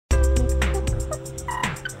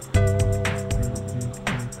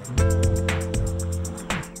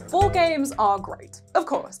games are great, of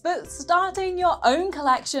course, but starting your own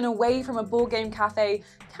collection away from a board game cafe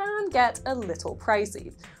can get a little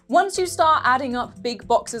pricey. Once you start adding up big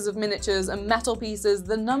boxes of miniatures and metal pieces,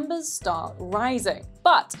 the numbers start rising.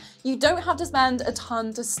 But you don't have to spend a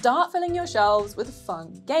ton to start filling your shelves with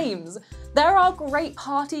fun games. There are great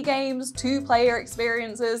party games, two-player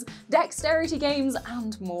experiences, dexterity games,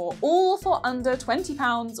 and more, all for under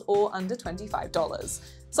 £20 or under $25.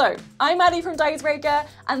 So, I'm Maddie from Dicebreaker,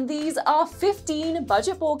 and these are 15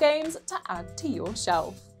 budget board games to add to your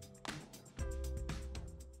shelf.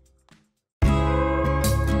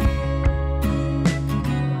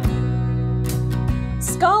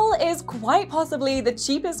 Skull is quite possibly the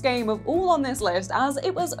cheapest game of all on this list, as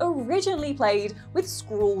it was originally played with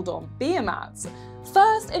scrawled on beer mats.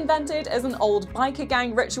 First invented as an old biker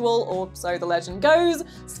gang ritual, or so the legend goes,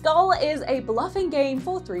 Skull is a bluffing game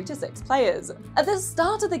for 3 to 6 players. At the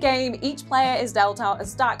start of the game, each player is dealt out a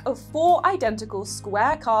stack of 4 identical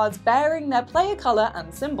square cards bearing their player colour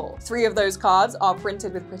and symbol. 3 of those cards are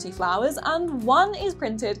printed with pretty flowers, and 1 is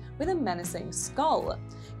printed with a menacing skull.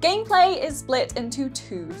 Gameplay is split into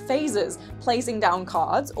 2 phases, placing down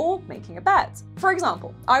cards or making a bet. For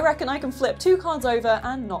example, I reckon I can flip 2 cards over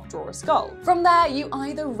and not draw a skull. From there, you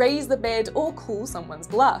either raise the bid or call someone's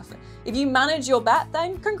bluff. If you manage your bet,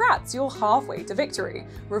 then congrats, you're halfway to victory.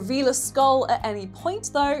 Reveal a skull at any point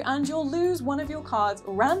though, and you'll lose one of your cards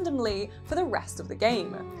randomly for the rest of the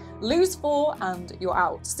game. Lose 4 and you're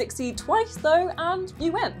out. Succeed twice though, and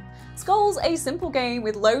you win. Skull's a simple game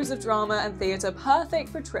with loads of drama and theatre, perfect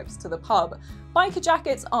for trips to the pub. Biker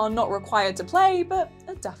jackets are not required to play, but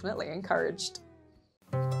are definitely encouraged.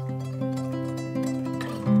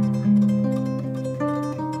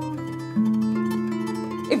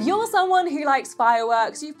 If you're someone who likes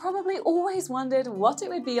fireworks, you've probably always wondered what it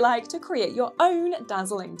would be like to create your own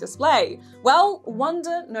dazzling display. Well,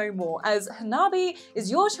 wonder no more, as Hanabi is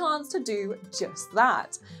your chance to do just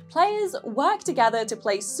that. Players work together to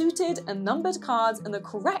place suited and numbered cards in the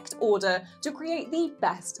correct order to create the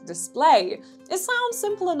best display. It sounds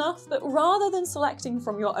simple enough, but rather than selecting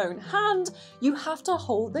from your own hand, you have to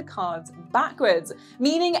hold the cards backwards,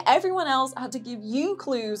 meaning everyone else had to give you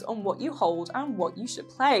clues on what you hold and what you should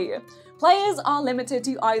play. Players are limited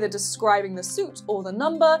to either describing the suit or the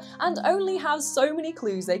number, and only have so many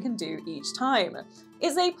clues they can do each time.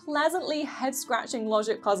 It's a pleasantly head-scratching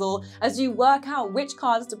logic puzzle as you work out which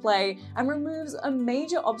cards to play, and removes a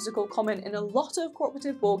major obstacle common in a lot of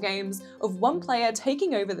cooperative board games of one player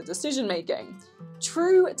taking over the decision-making.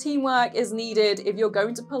 True teamwork is needed if you're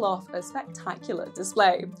going to pull off a spectacular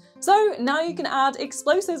display. So now you can add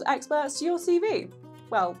explosives experts to your CV.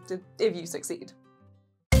 Well, if you succeed.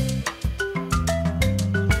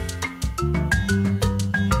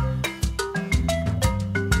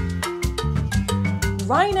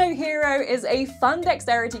 Rhino Hero is a fun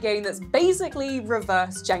dexterity game that's basically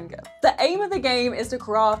reverse Jenga. The aim of the game is to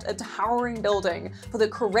craft a towering building for the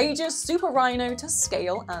courageous Super Rhino to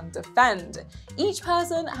scale and defend. Each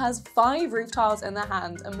person has 5 roof tiles in their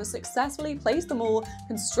hand and must successfully place them all,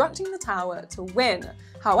 constructing the tower to win.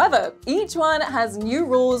 However, each one has new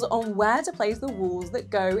rules on where to place the walls that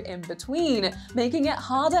go in between, making it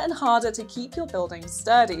harder and harder to keep your building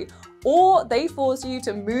sturdy. Or they force you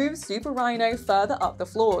to move Super Rhino further up the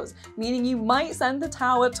floors, meaning you might send the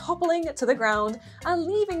tower toppling to the ground and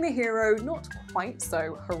leaving the hero not quite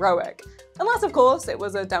so heroic. Unless, of course, it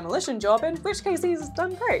was a demolition job, in which case he's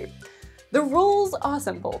done great. The rules are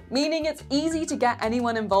simple, meaning it's easy to get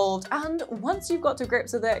anyone involved, and once you've got to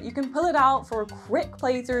grips with it, you can pull it out for a quick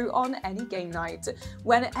playthrough on any game night,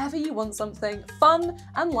 whenever you want something fun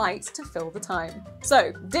and light to fill the time.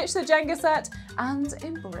 So ditch the Jenga set and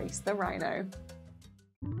embrace the Rhino.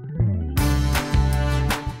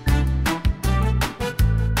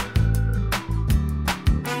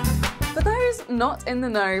 For those not in the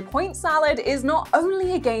know, Point Salad is not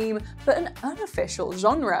only a game, but an unofficial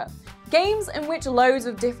genre. Games in which loads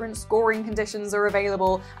of different scoring conditions are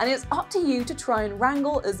available, and it's up to you to try and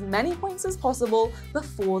wrangle as many points as possible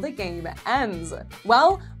before the game ends.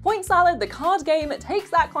 Well, Point Salad, the card game, takes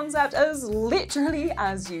that concept as literally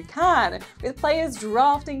as you can, with players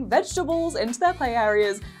drafting vegetables into their play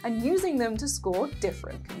areas and using them to score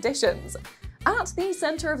different conditions. At the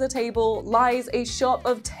centre of the table lies a shop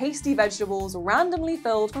of tasty vegetables randomly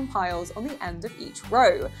filled from piles on the end of each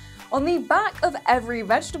row. On the back of every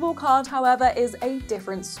vegetable card, however, is a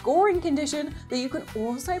different scoring condition that you can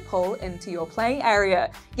also pull into your play area,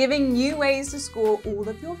 giving new ways to score all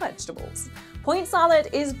of your vegetables. Point Salad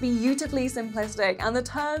is beautifully simplistic and the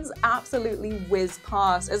turns absolutely whiz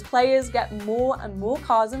past as players get more and more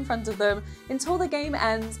cards in front of them until the game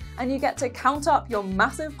ends and you get to count up your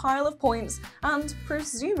massive pile of points and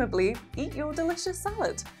presumably eat your delicious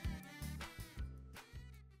salad.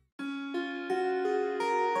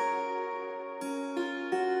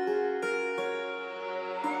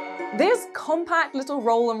 This compact little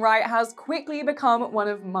roll and write has quickly become one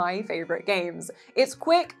of my favourite games. It's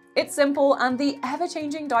quick, it's simple, and the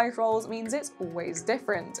ever-changing dice rolls means it's always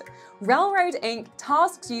different. Railroad Inc.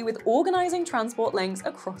 tasks you with organising transport links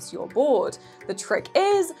across your board. The trick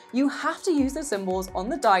is, you have to use the symbols on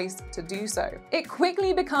the dice to do so. It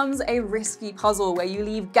quickly becomes a risky puzzle where you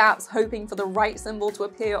leave gaps hoping for the right symbol to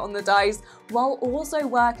appear on the dice, while also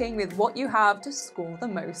working with what you have to score the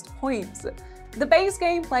most points. The base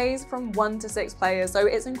game plays from 1 to 6 players, so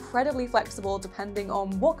it's incredibly flexible depending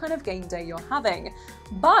on what kind of game day you're having.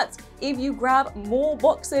 But if you grab more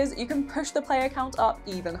boxes, you can push the player count up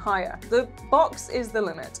even higher. The box is the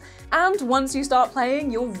limit. And once you start playing,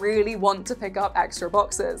 you'll really want to pick up extra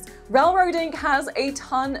boxes. Railroad Inc. has a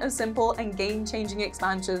ton of simple and game-changing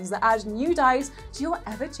expansions that add new dice to your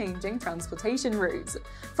ever-changing transportation routes.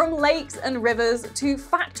 From lakes and rivers to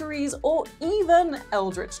factories or even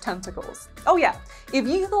eldritch tentacles. Oh yeah, if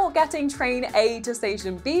you thought getting train A to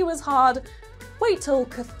station B was hard, wait till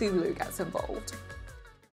Cthulhu gets involved.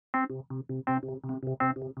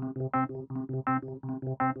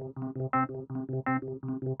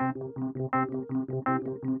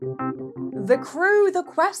 The Crew: The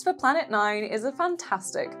Quest for Planet 9 is a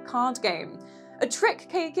fantastic card game. A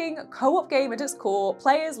trick-taking co-op game at its core,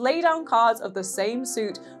 players lay down cards of the same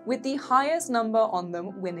suit with the highest number on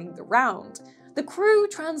them winning the round. The Crew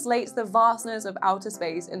translates the vastness of outer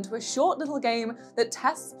space into a short little game that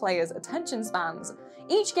tests players' attention spans.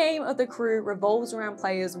 Each game of The Crew revolves around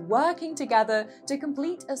players working together to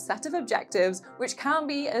complete a set of objectives, which can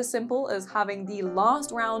be as simple as having the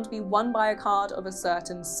last round be won by a card of a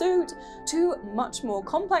certain suit, to much more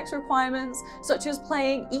complex requirements, such as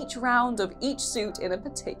playing each round of each suit in a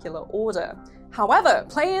particular order. However,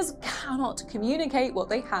 players cannot communicate what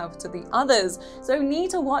they have to the others, so need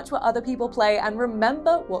to watch what other people play and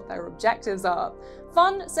remember what their objectives are.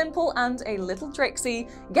 Fun, simple, and a little tricksy,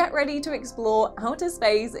 get ready to explore outer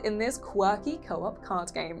space in this quirky co-op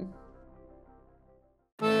card game.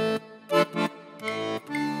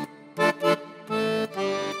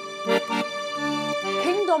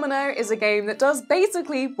 Kingdomino is a game that does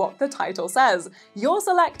basically what the title says. You're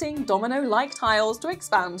selecting domino-like tiles to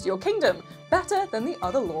expand your kingdom, better than the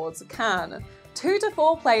other lords can. 2 to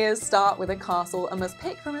 4 players start with a castle and must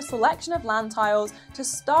pick from a selection of land tiles to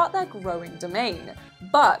start their growing domain,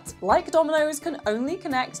 but, like dominoes, can only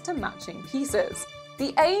connect to matching pieces.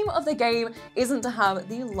 The aim of the game isn't to have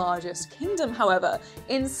the largest kingdom, however.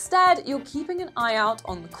 Instead, you're keeping an eye out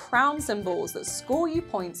on the crown symbols that score you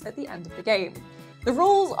points at the end of the game. The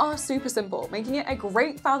rules are super simple, making it a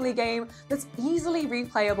great family game that's easily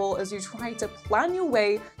replayable as you try to plan your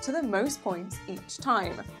way to the most points each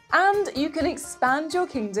time. And you can expand your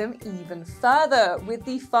kingdom even further with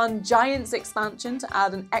the fun Giants expansion to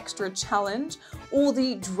add an extra challenge, or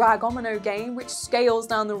the Dragomino game which scales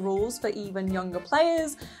down the rules for even younger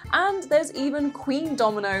players, and there's even Queen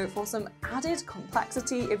Domino for some added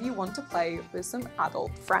complexity if you want to play with some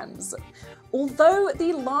adult friends. Although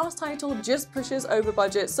the last title just pushes over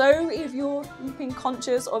budget, so if you're keeping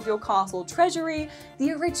conscious of your castle treasury,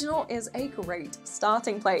 the original is a great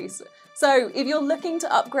starting place. So if you're looking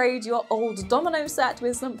to upgrade your old domino set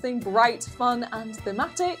with something bright, fun, and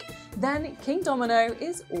thematic, then Kingdomino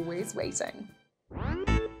is always waiting.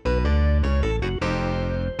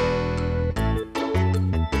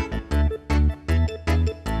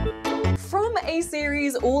 From a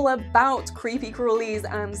series all about creepy crawlies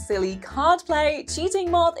and silly card play,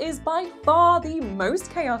 Cheating Moth is by far the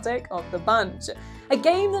most chaotic of the bunch. A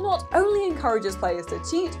game that not only encourages players to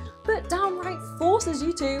cheat, but downright forces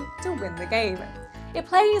you to win the game. It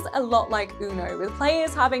plays a lot like Uno, with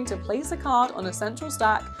players having to place a card on a central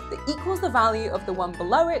stack that equals the value of the one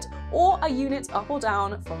below it, or a unit up or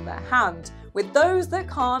down from their hand, with those that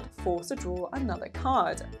can't forced to draw another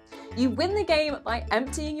card. You win the game by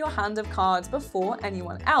emptying your hand of cards before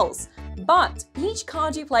anyone else, but each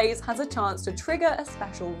card you place has a chance to trigger a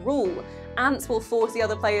special rule. Ants will force the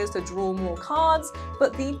other players to draw more cards,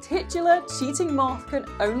 but the titular Cheating Moth can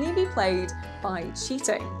only be played by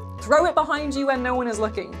cheating. Throw it behind you when no one is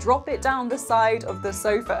looking, drop it down the side of the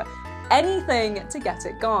sofa, anything to get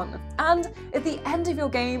it gone. And at the end of your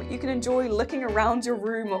game, you can enjoy looking around your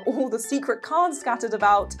room at all the secret cards scattered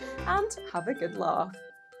about and have a good laugh.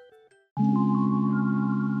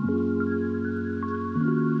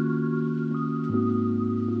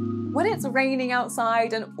 When it's raining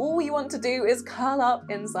outside and all you want to do is curl up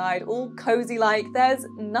inside, all cozy-like, there's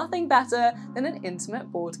nothing better than an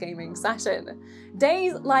intimate board gaming session.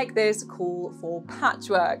 Days like this call for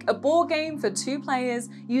Patchwork, a board game for 2 players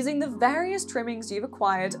using the various trimmings you've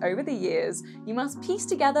acquired over the years. You must piece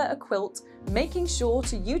together a quilt, making sure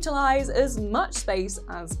to utilize as much space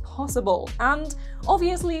as possible, and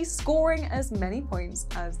obviously scoring as many points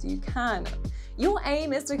as you can. Your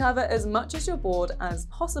aim is to cover as much of your board as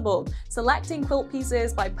possible, selecting quilt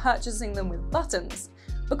pieces by purchasing them with buttons.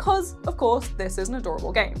 Because, of course, this is an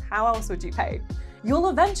adorable game. How else would you pay? You'll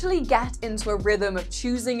eventually get into a rhythm of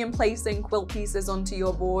choosing and placing quilt pieces onto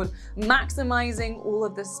your board, maximizing all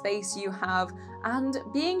of the space you have, and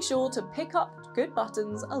being sure to pick up good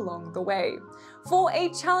buttons along the way. For a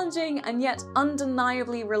challenging and yet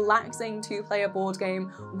undeniably relaxing 2-player board game,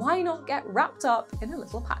 why not get wrapped up in a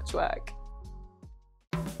little patchwork?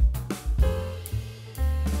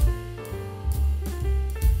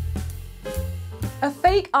 A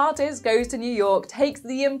fake artist goes to New York, takes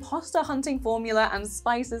the imposter hunting formula and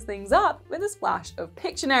spices things up with a splash of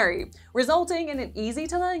Pictionary, resulting in an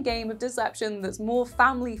easy-to-learn game of deception that's more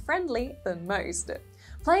family-friendly than most.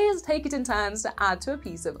 Players take it in turns to add to a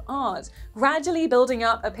piece of art, gradually building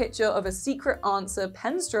up a picture of a secret answer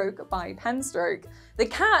penstroke by penstroke. The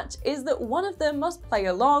catch is that one of them must play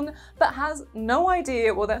along, but has no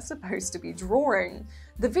idea what they're supposed to be drawing.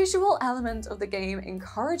 The visual element of the game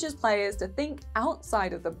encourages players to think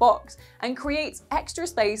outside of the box and creates extra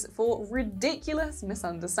space for ridiculous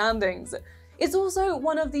misunderstandings. It's also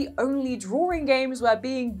one of the only drawing games where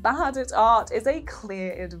being bad at art is a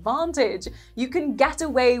clear advantage. You can get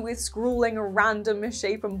away with scrawling a random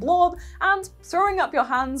misshapen blob and throwing up your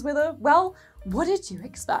hands with a, well, what did you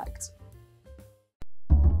expect?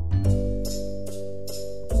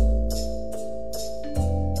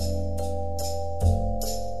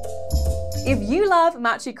 If you love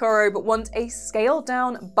Machi Koro but want a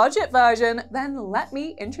scaled-down budget version, then let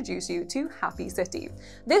me introduce you to Happy City.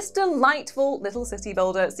 This delightful little city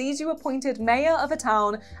builder sees you appointed mayor of a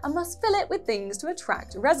town and must fill it with things to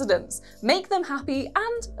attract residents, make them happy,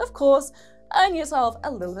 and, of course, earn yourself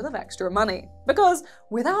a little bit of extra money. Because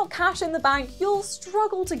without cash in the bank, you'll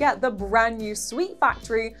struggle to get the brand new sweet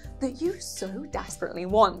factory that you so desperately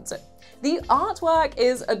want. The artwork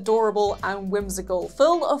is adorable and whimsical,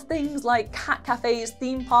 full of things like cat cafes,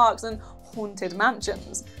 theme parks, and haunted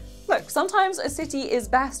mansions. Look, sometimes a city is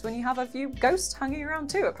best when you have a few ghosts hanging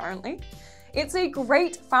around too, apparently. It's a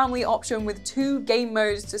great family option with 2 game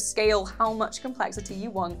modes to scale how much complexity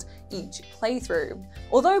you want each playthrough.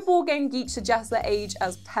 Although Board Game Geek suggests the age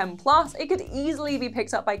as 10+, it could easily be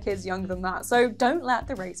picked up by kids younger than that, so don't let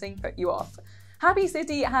the rating put you off. Happy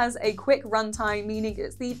City has a quick runtime, meaning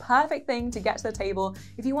it's the perfect thing to get to the table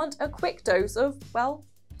if you want a quick dose of, well,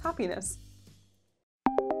 happiness.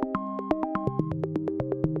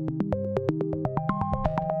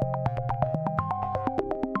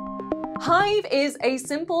 Hive is a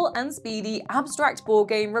simple and speedy abstract board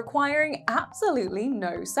game requiring absolutely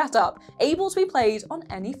no setup, able to be played on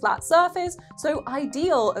any flat surface, so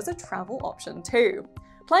ideal as a travel option too.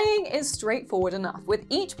 Playing is straightforward enough, with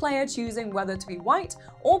each player choosing whether to be white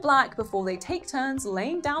or black before they take turns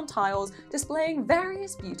laying down tiles displaying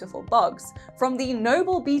various beautiful bugs, from the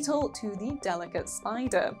noble beetle to the delicate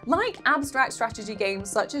spider. Like abstract strategy games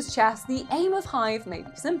such as chess, the aim of Hive may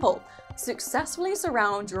be simple. Successfully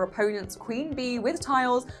surround your opponent's queen bee with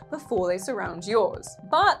tiles before they surround yours.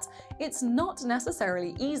 But it's not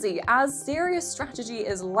necessarily easy, as serious strategy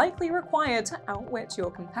is likely required to outwit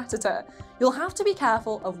your competitor. You'll have to be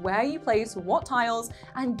careful of where you place what tiles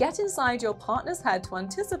and get inside your partner's head to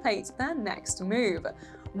anticipate their next move.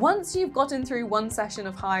 Once you've gotten through one session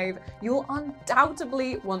of Hive, you'll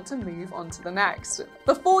undoubtedly want to move on to the next.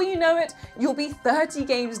 Before you know it, you'll be 30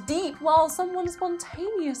 games deep while someone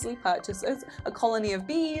spontaneously purchases a colony of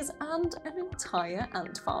bees and an entire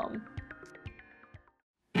ant farm.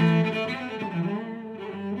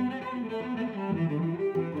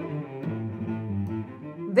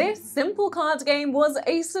 This simple card game was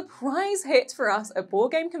a surprise hit for us at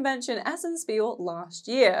Board Game Convention Essenspiel last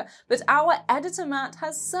year, but our editor Matt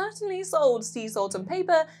has certainly sold Sea Salt and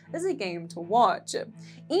Paper as a game to watch.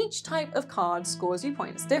 Each type of card scores you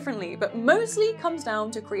points differently, but mostly comes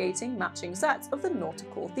down to creating matching sets of the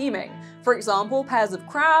nautical theming. For example, pairs of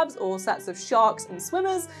crabs or sets of sharks and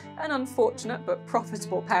swimmers, an unfortunate but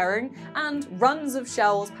profitable pairing, and runs of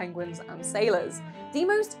shells, penguins, and sailors. The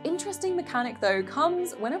most interesting mechanic though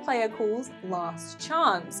comes when a player calls Last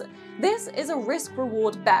Chance. This is a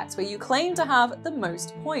risk-reward bet where you claim to have the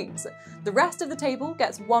most points. The rest of the table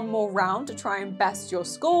gets one more round to try and best your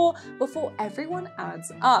score before everyone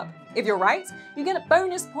adds up. If you're right, you get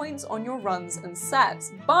bonus points on your runs and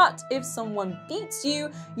sets, but if someone beats you,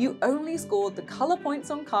 you only scored the colour points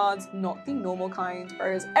on cards, not the normal kind,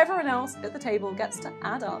 whereas everyone else at the table gets to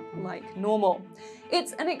add up like normal.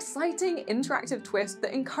 It's an exciting interactive twist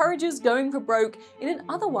that encourages going for broke in an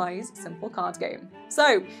otherwise simple card game.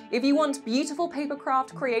 So, if you want beautiful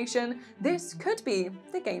papercraft creation, this could be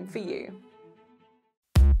the game for you.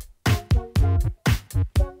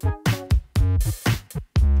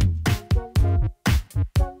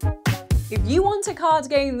 If you want a card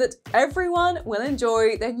game that everyone will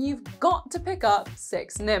enjoy, then you've got to pick up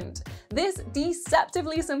 6 Nimmt. This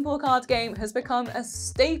deceptively simple card game has become a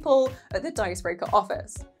staple at the Dicebreaker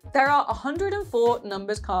office. There are 104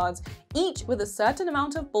 numbered cards, each with a certain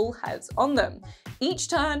amount of bull heads on them. Each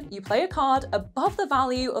turn, you play a card above the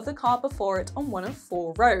value of the card before it on one of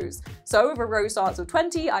 4 rows. So if a row starts with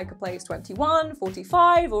 20, I could place 21,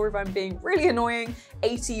 45, or if I'm being really annoying,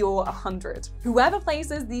 80 or 100. Whoever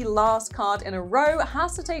places the last card in a row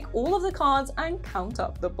has to take all of the cards and count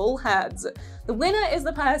up the bull heads. The winner is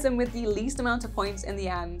the person with the least amount of points in the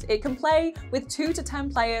end. It can play with 2 to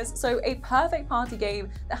 10 players, so a perfect party game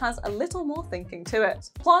that has a little more thinking to it.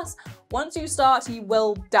 Plus, once you start, you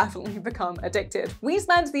will definitely become addicted. We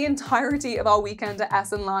spent the entirety of our weekend at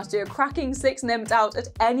Essen last year cracking 6 Nimmt out at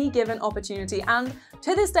any given opportunity, and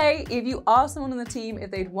to this day, if you ask someone on the team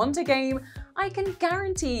if they'd want a game, I can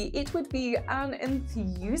guarantee it would be an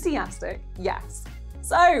enthusiastic yes.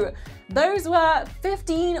 So, those were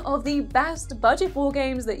 15 of the best budget board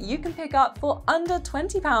games that you can pick up for under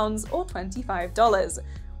 £20 or $25.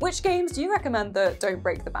 Which games do you recommend that don't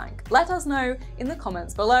break the bank? Let us know in the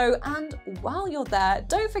comments below, and while you're there,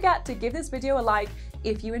 don't forget to give this video a like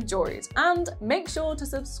if you enjoyed, and make sure to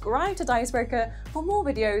subscribe to Dicebreaker for more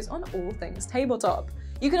videos on all things tabletop.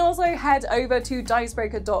 You can also head over to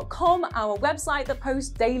dicebreaker.com, our website that posts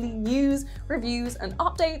daily news, reviews, and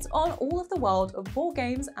updates on all of the world of board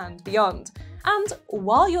games and beyond. And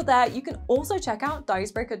while you're there, you can also check out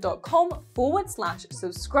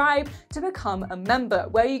dicebreaker.com/subscribe to become a member,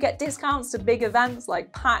 where you get discounts to big events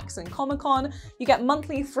like PAX and Comic-Con, you get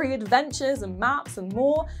monthly free adventures and maps and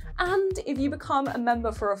more, and if you become a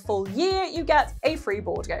member for a full year, you get a free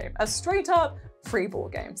board game, a straight up free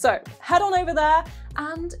board game. So head on over there,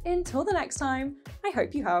 and until the next time, I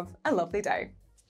hope you have a lovely day.